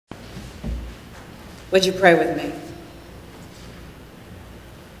Would you pray with me?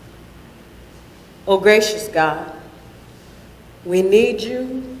 Oh, gracious God, we need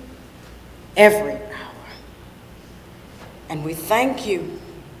you every hour. And we thank you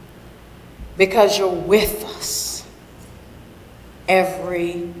because you're with us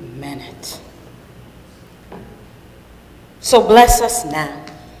every minute. So bless us now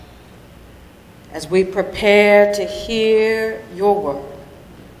as we prepare to hear your word.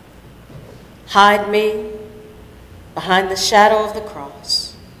 Hide me behind the shadow of the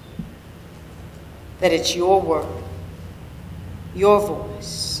cross, that it's your word, your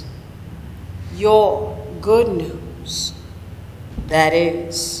voice, your good news that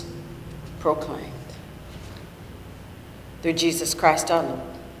is proclaimed. Through Jesus Christ our Lord.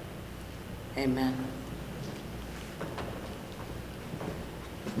 Amen.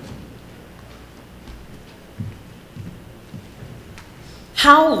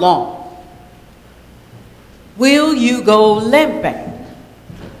 How long will you go limping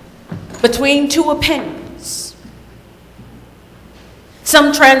between two opinions?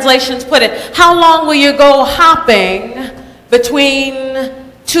 Some translations put it, how long will you go hopping between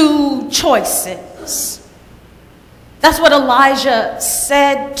two choices? That's what Elijah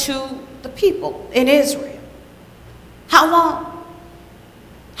said to the people in Israel. How long?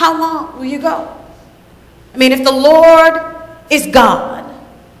 How long will you go? I mean, if the Lord is God,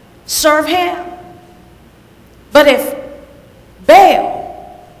 serve him. But if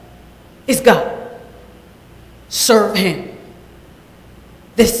Baal is God, serve him.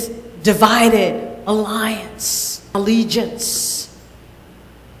 This divided alliance, allegiance,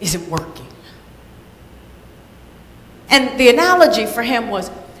 isn't working. And the analogy for him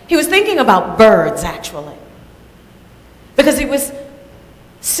was, he was thinking about birds, actually. Because he was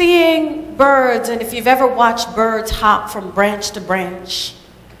seeing birds, and if you've ever watched birds hop from branch to branch,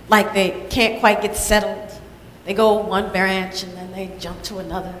 like they can't quite get settled. They go one branch, and then they jump to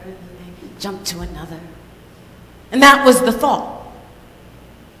another, and then they jump to another. And that was the thought.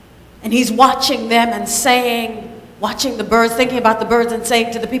 And he's watching them and saying, watching the birds, thinking about the birds and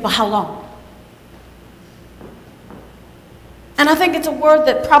saying to the people, how long? And I think it's a word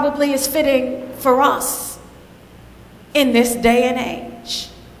that probably is fitting for us in this day and age.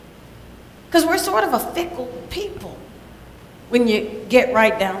 Because we're sort of a fickle people when you get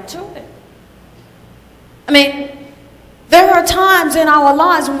right down to it. I mean, there are times in our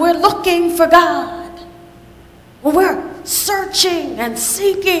lives when we're looking for God, when we're searching and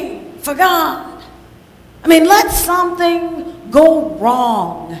seeking for God. I mean, let something go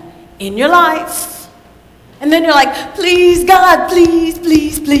wrong in your life, and then you're like, please, God, please,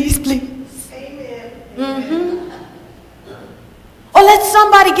 please, please, please. Amen. Or let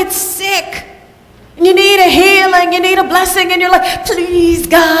somebody get sick, and you need a healing, you need a blessing, and you're like, please,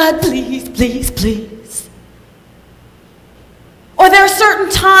 God, please, please, please. Or there are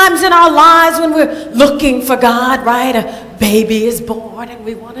certain times in our lives when we're looking for God, right? A baby is born, and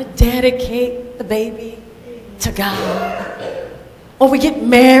we want to dedicate the baby to God. Or we get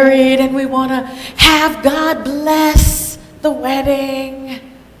married, and we want to have God bless the wedding.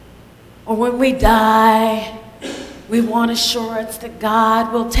 Or when we die, we want assurance that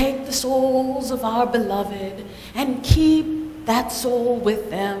God will take the souls of our beloved and keep that soul with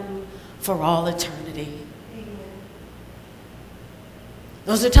them for all eternity. Amen.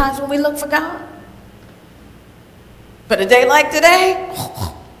 Those are times when we look for God. But a day like today,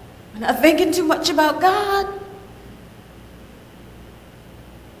 we're not thinking too much about God.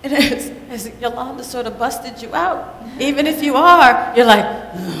 And as Yolanda sort of busted you out, even if you are, you're like,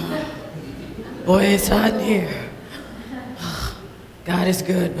 oh, boy, it's hot in here. God is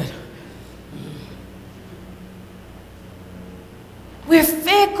good, but we're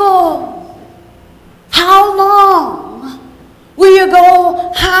fickle. How long will you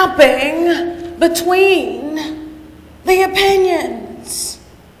go hopping between the opinions?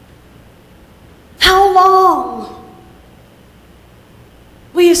 How long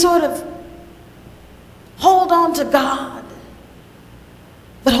will you sort of hold on to God,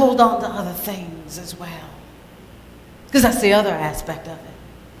 but hold on to other things as well? Because that's the other aspect of it.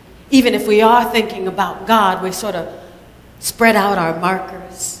 Even if we are thinking about God, we sort of spread out our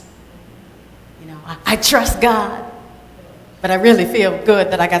markers. You know, I trust God, but I really feel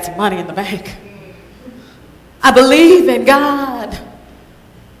good that I got some money in the bank. I believe in God,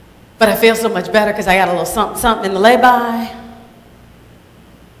 but I feel so much better because I got a little something, something in the lay-by.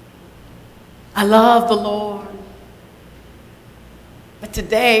 I love the Lord. But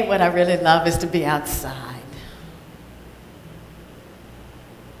today, what I really love is to be outside.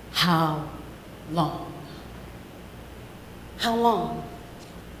 How long? How long?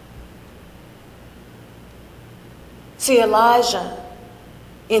 See, Elijah,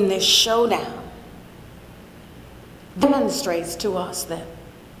 in this showdown, demonstrates to us that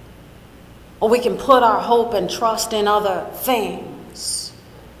we can put our hope and trust in other things,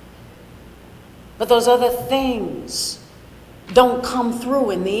 but those other things don't come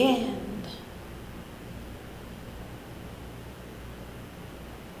through in the end.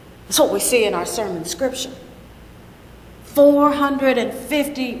 That's what we see in our sermon scripture.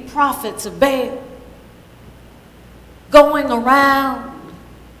 450 prophets of Baal going around,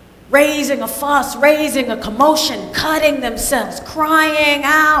 raising a fuss, raising a commotion, cutting themselves, crying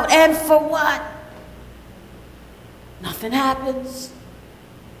out. And for what? Nothing happens.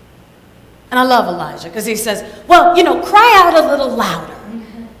 And I love Elijah because he says, well, cry out a little louder.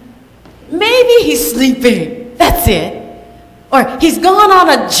 Maybe he's sleeping. That's it. Or he's gone on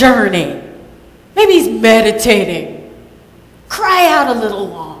a journey. Maybe he's meditating. Cry out a little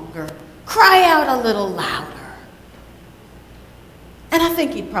longer. Cry out a little louder. And I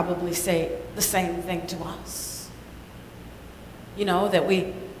think he'd probably say the same thing to us. That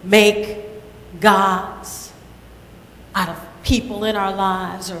we make gods out of people in our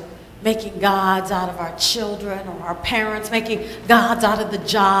lives, or making gods out of our children or our parents, making gods out of the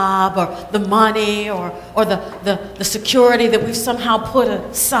job or the money or the security that we've somehow put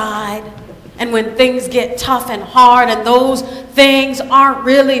aside. And when things get tough and hard and those things aren't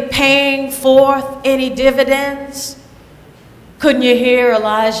really paying forth any dividends, couldn't you hear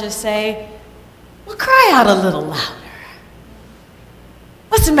Elijah say, well, cry out a little louder.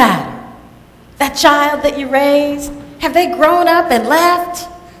 What's the matter? That child that you raised, have they grown up and left?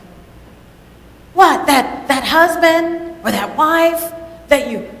 What, that husband or that wife that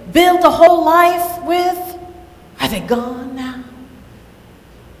you built a whole life with, are they gone now?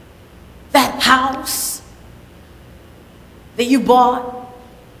 That house that you bought,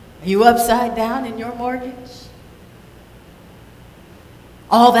 are you upside down in your mortgage?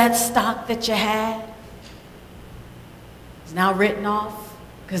 All that stock that you had is now written off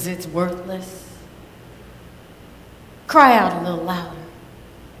because it's worthless. Cry out a little louder.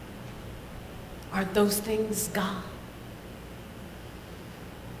 Aren't those things gone?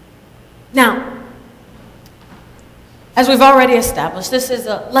 Now, as we've already established, this is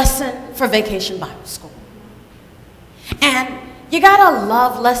a lesson for Vacation Bible School. And you gotta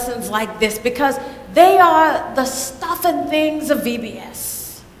love lessons like this because they are the stuff and things of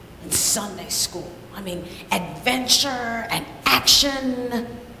VBS and Sunday school. I mean, adventure and action.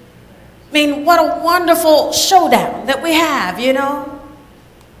 I mean, what a wonderful showdown that we have,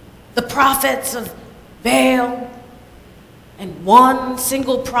 The prophets of Baal and one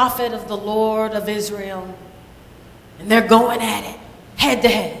single prophet of the Lord of Israel. And they're going at it, head to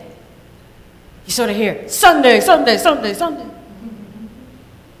head. You sort of hear, Sunday, Sunday, Sunday, Sunday.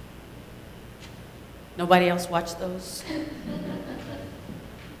 Nobody else watched those?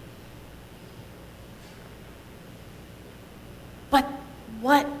 But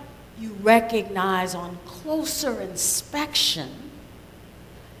what you recognize on closer inspection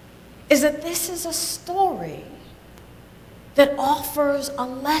is that this is a story that offers a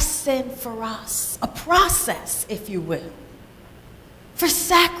lesson for us, a process, if you will, for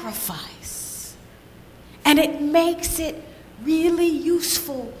sacrifice. And it makes it really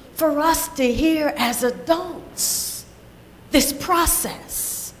useful for us to hear as adults this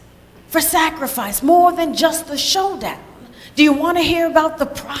process for sacrifice, more than just the showdown. Do you want to hear about the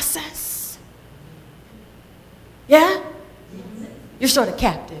process? Yeah? You're sort of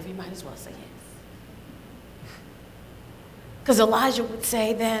captive. You might as well say yes. Because Elijah would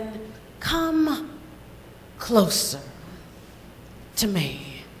say then, come closer to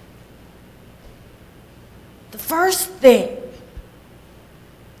me. The first thing,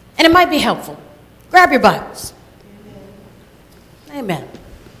 and it might be helpful, grab your Bibles. Amen.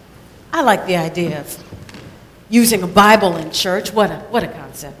 I like the idea of using a Bible in church. What a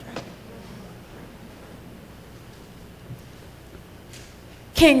concept, right?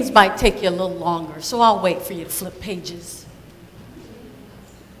 Kings might take you a little longer, so I'll wait for you to flip pages.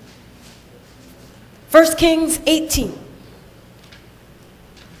 1 Kings 18.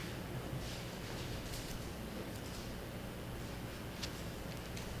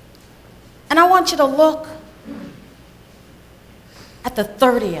 And I want you to look at the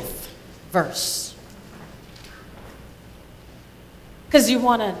 30th verse, because you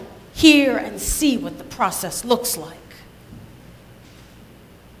want to hear and see what the process looks like.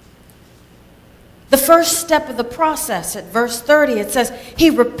 The first step of the process at verse 30, it says, he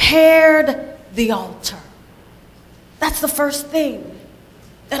repaired the altar. That's the first thing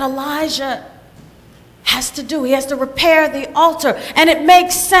that Elijah has to do. He has to repair the altar. And it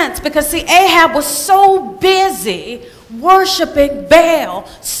makes sense because, see, Ahab was so busy worshiping Baal,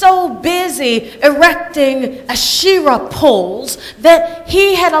 so busy erecting Asherah poles, that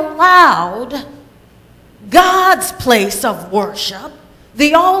he had allowed God's place of worship,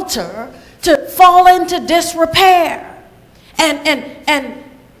 the altar, to fall into disrepair. And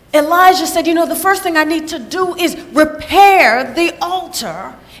Elijah said, you know, the first thing I need to do is repair the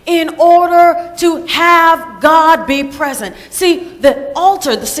altar in order to have God be present. See, the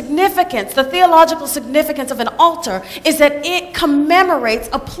altar, the significance, the theological significance of an altar is that it commemorates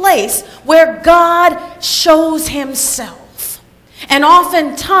a place where God shows himself. And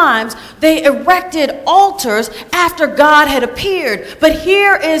oftentimes they erected altars after God had appeared. But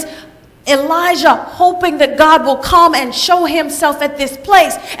here is Elijah hoping that God will come and show himself at this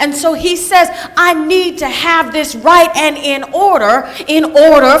place. And so he says, I need to have this right and in order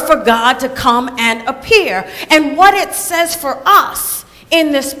for God to come and appear. And what it says for us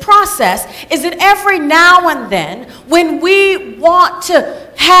in this process is that every now and then, when we want to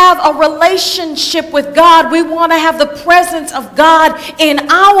have a relationship with God, we want to have the presence of God in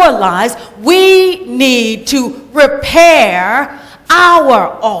our lives, we need to repair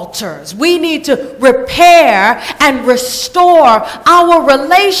our altars. We need to repair and restore our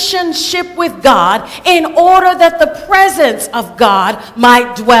relationship with God in order that the presence of God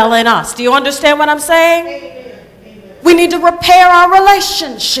might dwell in us. Do you understand what I'm saying? Amen. Amen. We need to repair our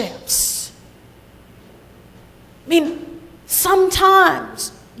relationships. I mean,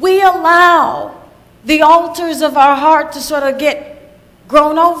 sometimes we allow the altars of our heart to sort of get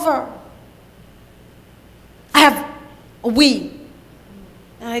grown over. I have a we.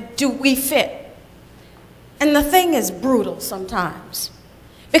 Do we fit? And the thing is brutal sometimes.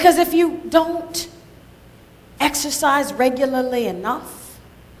 Because if you don't exercise regularly enough,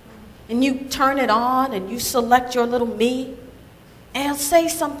 and you turn it on and you select your little me, and it'll say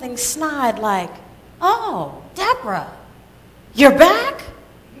something snide like, oh, Deborah, you're back?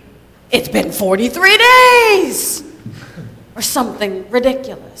 It's been 43 days. Or something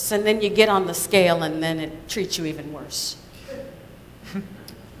ridiculous. And then you get on the scale and then it treats you even worse.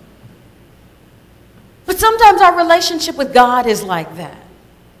 But sometimes our relationship with God is like that.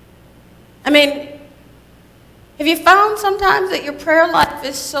 I mean, have you found sometimes that your prayer life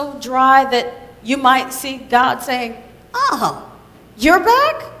is so dry that you might see God saying, oh, you're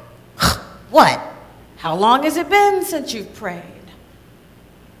back? What? How long has it been since you've prayed?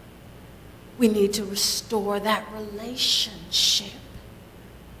 We need to restore that relationship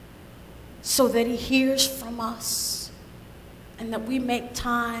so that he hears from us and that we make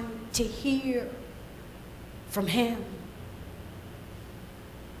time to hear from him.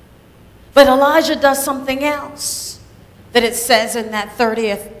 But Elijah does something else that it says in that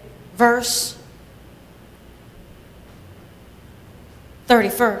 30th verse.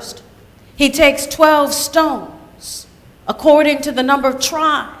 31st. He takes 12 stones according to the number of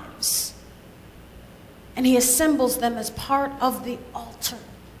tribes, and he assembles them as part of the altar.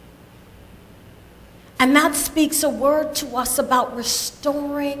 And that speaks a word to us about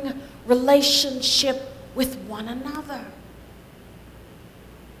restoring relationship with one another.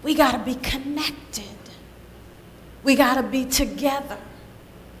 We got to be connected. We got to be together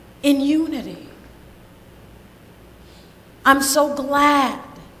in unity. I'm so glad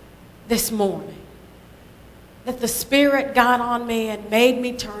this morning that the Spirit got on me and made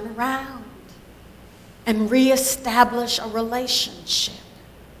me turn around and reestablish a relationship.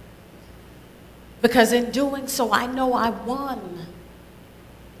 Because in doing so, I know I won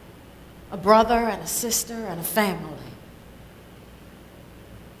a brother and a sister and a family,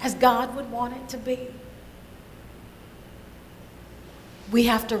 as God would want it to be. We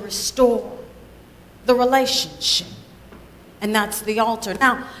have to restore the relationship, and that's the altar.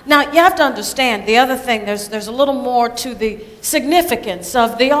 Now you have to understand the other thing. There's a little more to the significance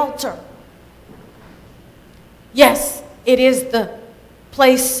of the altar. Yes, it is the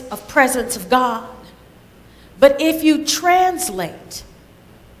place of presence of God, but if you translate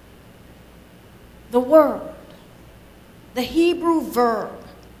the word, the Hebrew verb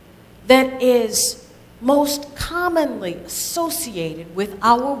that is most commonly associated with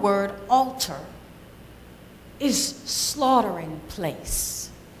our word altar is slaughtering place.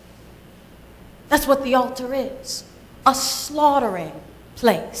 That's what the altar is, a slaughtering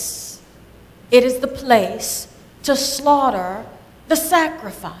place. It is the place to slaughter the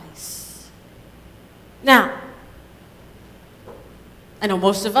sacrifice. Now, I know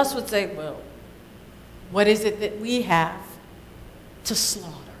most of us would say, well, what is it that we have to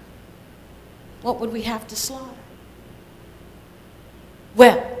slaughter? What would we have to slaughter?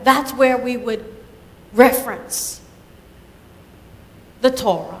 Well, that's where we would reference the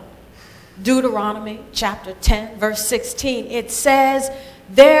Torah. Deuteronomy chapter 10, verse 16. It says,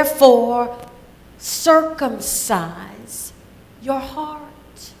 therefore, circumcise your heart.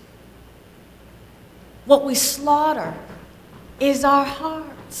 What we slaughter is our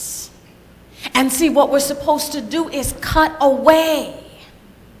hearts. And see, what we're supposed to do is cut away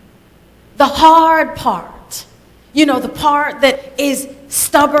the hard part. You know, the part that is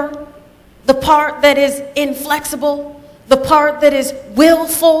stubborn, the part that is inflexible, the part that is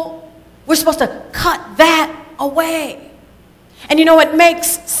willful. We're supposed to cut that away. And you know, it makes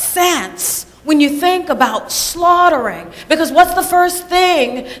sense when you think about slaughtering, because what's the first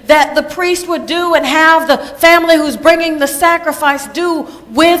thing that the priest would do and have the family who's bringing the sacrifice do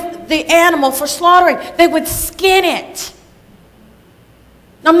with the animal for slaughtering? They would skin it.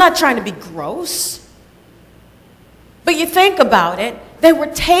 Now, I'm not trying to be gross, but you think about it, they were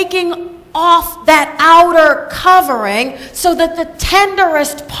taking off that outer covering so that the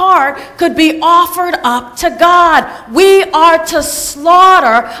tenderest part could be offered up to God. We are to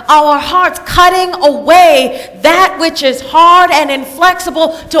slaughter our hearts, cutting away that which is hard and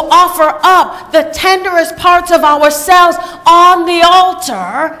inflexible to offer up the tenderest parts of ourselves on the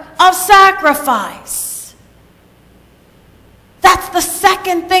altar of sacrifice. That's the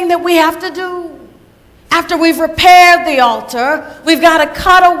second thing that we have to do. After we've repaired the altar, we've got to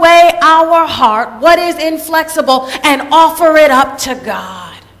cut away our heart, what is inflexible, and offer it up to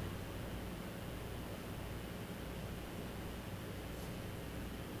God.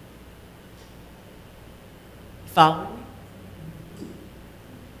 Follow me?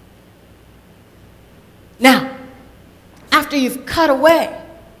 Now, after you've cut away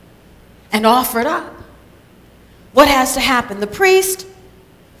and offered up, what has to happen? The priest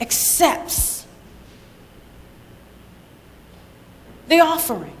accepts the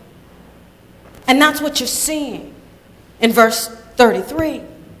offering. And that's what you're seeing in verse 33.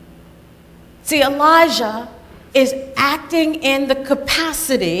 See, Elijah is acting in the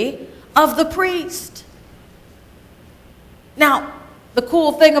capacity of the priest. Now, the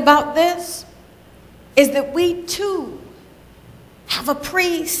cool thing about this is that we too have a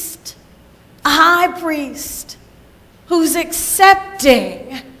priest, a high priest, who's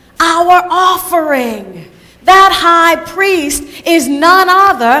accepting our offering. That high priest is none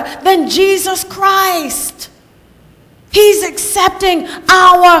other than Jesus Christ. He's accepting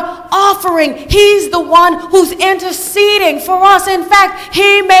our offering. He's the one who's interceding for us. In fact,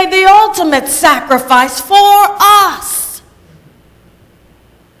 he made the ultimate sacrifice for us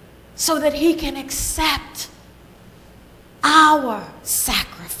so that he can accept our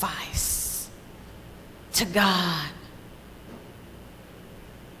sacrifice to God.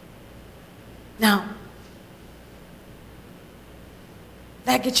 Now,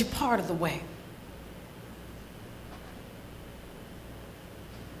 that gets you part of the way.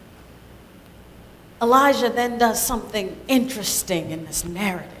 Elijah then does something interesting in this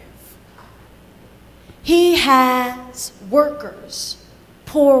narrative. He has workers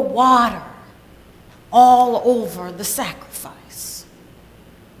pour water all over the sacrifice.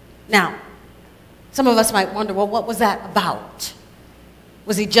 Now, some of us might wonder, well, what was that about?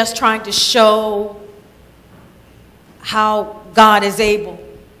 Was he just trying to show how God is able?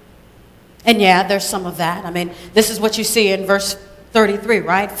 And yeah, there's some of that. I mean, this is what you see in verse 33,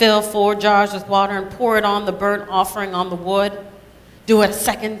 right? Fill 4 jars with water and pour it on the burnt offering on the wood. Do it a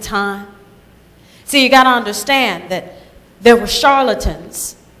second time. See, you got to understand that there were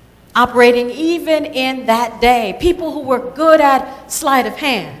charlatans operating even in that day. People who were good at sleight of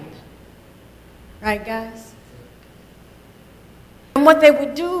hand. Right, guys? And what they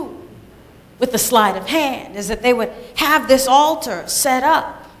would do with the sleight of hand is that they would have this altar set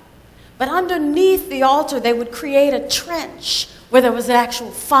up, but underneath the altar they would create a trench where there was an actual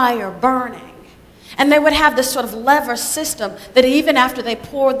fire burning. And they would have this sort of lever system that even after they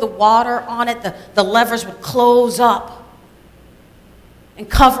poured the water on it, the levers would close up and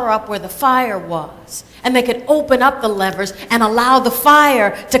cover up where the fire was. And they could open up the levers and allow the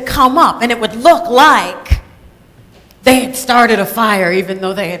fire to come up, and it would look like they had started a fire even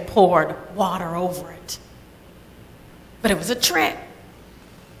though they had poured water over it. But it was a trick.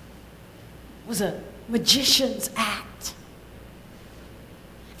 It was a magician's act.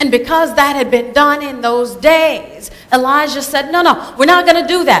 And because that had been done in those days, Elijah said, no, we're not going to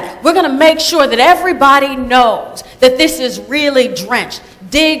do that. We're going to make sure that everybody knows that this is really drenched.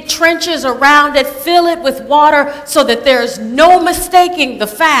 Dig trenches around it, fill it with water so that there's no mistaking the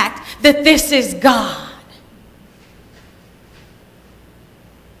fact that this is God.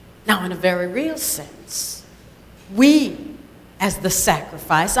 Now, in a very real sense, we, as the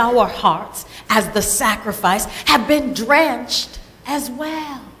sacrifice, our hearts, as the sacrifice, have been drenched as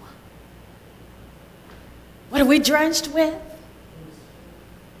well. What are we drenched with?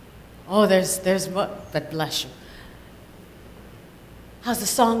 Oh, there's what? But bless you. How's the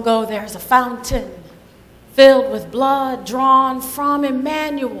song go? There's a fountain filled with blood drawn from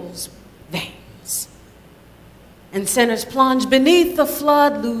Emmanuel's veins. And sinners plunge beneath the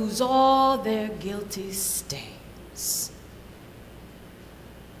flood, lose all their guilty stains.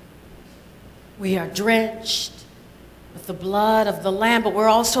 We are drenched with the blood of the Lamb, but we're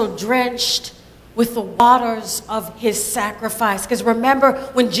also drenched with the waters of his sacrifice. Because remember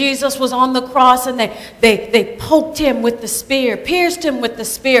when Jesus was on the cross and they poked him with the spear, pierced him with the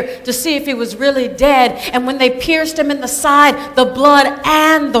spear to see if he was really dead. And when they pierced him in the side, the blood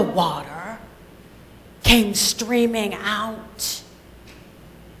and the water came streaming out.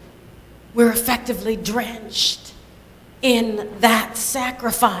 We're effectively drenched in that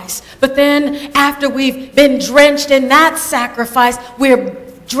sacrifice. But then after we've been drenched in that sacrifice, we're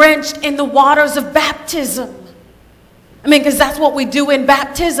drenched in the waters of baptism. I mean, because that's what we do in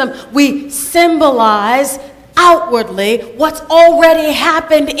baptism. We symbolize outwardly what's already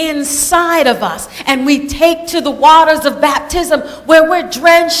happened inside of us. And we take to the waters of baptism where we're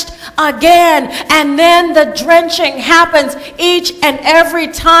drenched again. And then the drenching happens each and every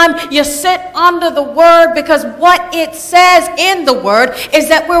time you sit under the word, because what it says in the word is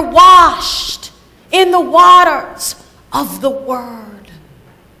that we're washed in the waters of the word.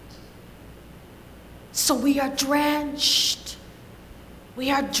 So we are drenched. We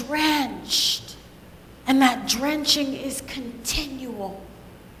are drenched. And that drenching is continual.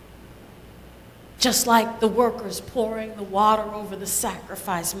 Just like the workers pouring the water over the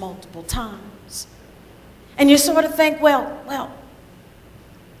sacrifice multiple times. And you sort of think, well,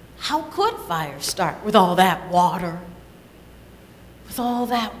 how could fire start with all that water? With all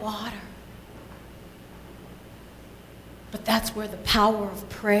that water. But that's where the power of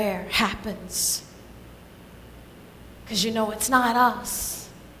prayer happens. Because you know, it's not us.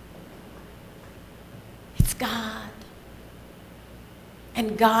 It's God.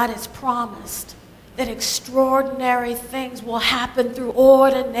 And God has promised that extraordinary things will happen through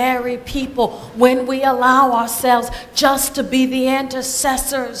ordinary people when we allow ourselves just to be the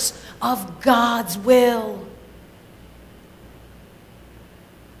intercessors of God's will.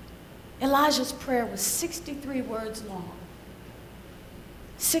 Elijah's prayer was 63 words long.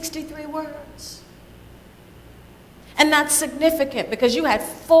 63 words. And that's significant because you had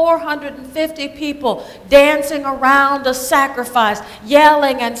 450 people dancing around a sacrifice,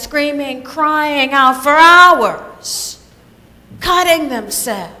 yelling and screaming, crying out for hours, cutting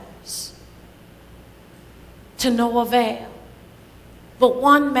themselves to no avail. But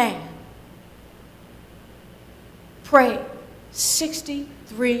one man prayed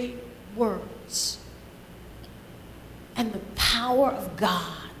 63 words, and the power of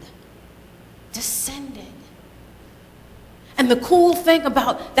God descended. And the cool thing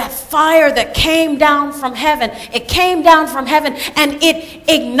about that fire that came down from heaven, it came down from heaven and it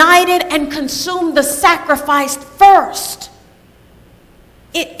ignited and consumed the sacrifice first.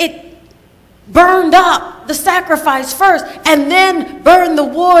 It burned up the sacrifice first and then burned the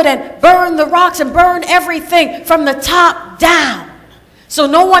wood and burned the rocks and burned everything from the top down. So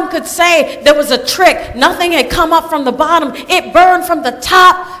no one could say there was a trick. Nothing had come up from the bottom. It burned from the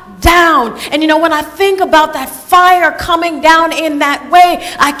top down. And you know, when I think about that fire coming down in that way,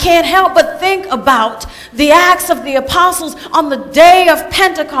 I can't help but think about the Acts of the Apostles on the day of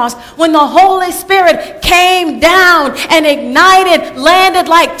Pentecost when the Holy Spirit came down and ignited, landed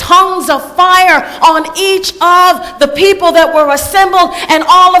like tongues of fire on each of the people that were assembled, and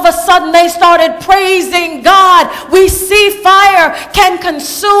all of a sudden they started praising God. We see fire can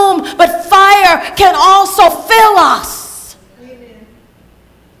consume, but fire can also fill us.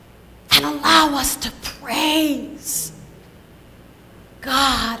 And allow us to praise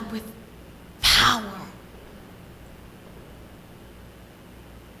God with power.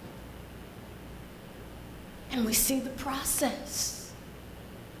 And we see the process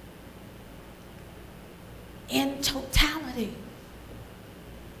in totality.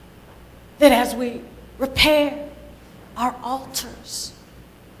 That as we repair our altars,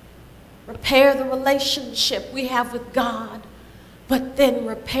 repair the relationship we have with God, but then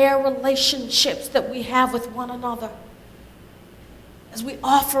repair relationships that we have with one another. As we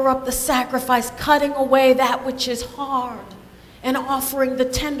offer up the sacrifice, cutting away that which is hard and offering the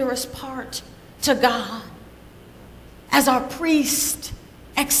tenderest part to God. As our priest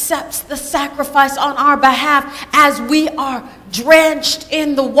accepts the sacrifice on our behalf as we are drenched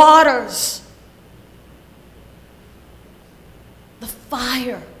in the waters. The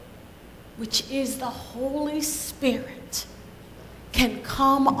fire which is the Holy Spirit, can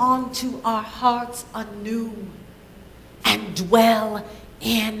come onto our hearts anew and dwell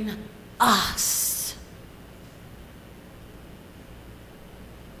in us.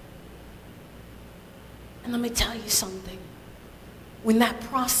 And let me tell you something. When that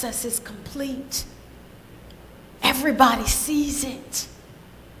process is complete, everybody sees it.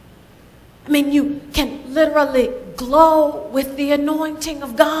 I mean, you can literally glow with the anointing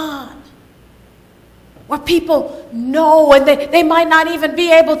of God. Where people know, and they might not even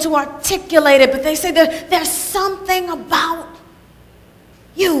be able to articulate it, but they say there's something about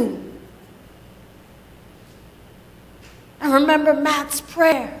you. I remember Matt's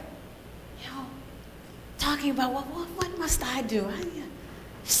prayer, talking about, well, what must I do?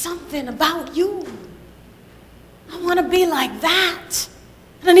 Something about you. I want to be like that.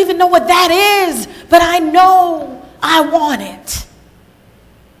 I don't even know what that is, but I know I want it.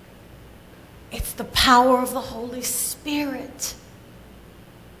 It's the power of the Holy Spirit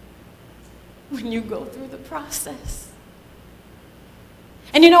when you go through the process.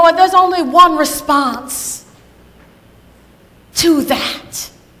 And you know what? There's only one response to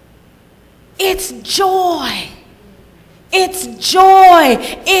that. It's joy. It's joy.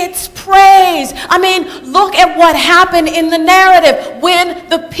 It's praise. I mean, look at what happened in the narrative when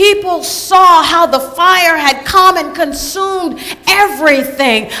the people saw how the fire had come and consumed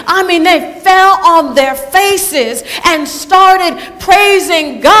everything. I mean, they fell on their faces and started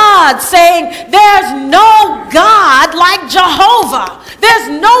praising God, saying, there's no God like Jehovah. There's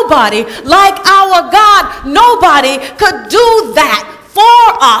nobody like our God. Nobody could do that for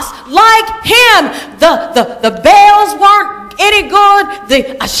us like him. The Baals weren't any good.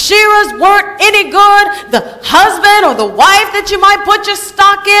 The Asherahs weren't any good. The husband or the wife that you might put your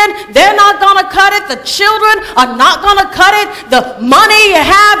stock in, they're not going to cut it. The children are not going to cut it. The money you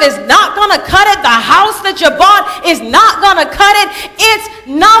have is not going to cut it. The house that you bought is not going to cut it. It's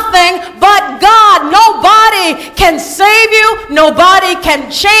nothing but God. Nobody can save you. Nobody can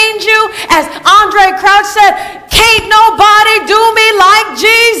change you. As Andre Crouch said, can't nobody do me like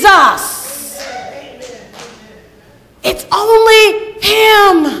Jesus. It's only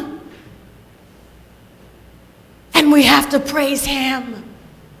him. And we have to praise him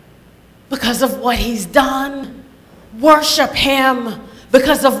because of what he's done. Worship him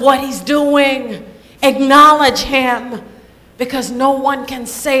because of what he's doing. Acknowledge him because no one can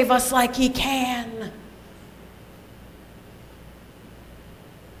save us like he can.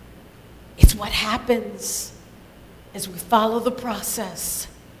 It's what happens as we follow the process.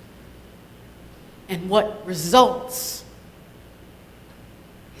 And what results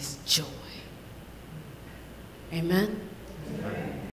is joy. Amen? Amen.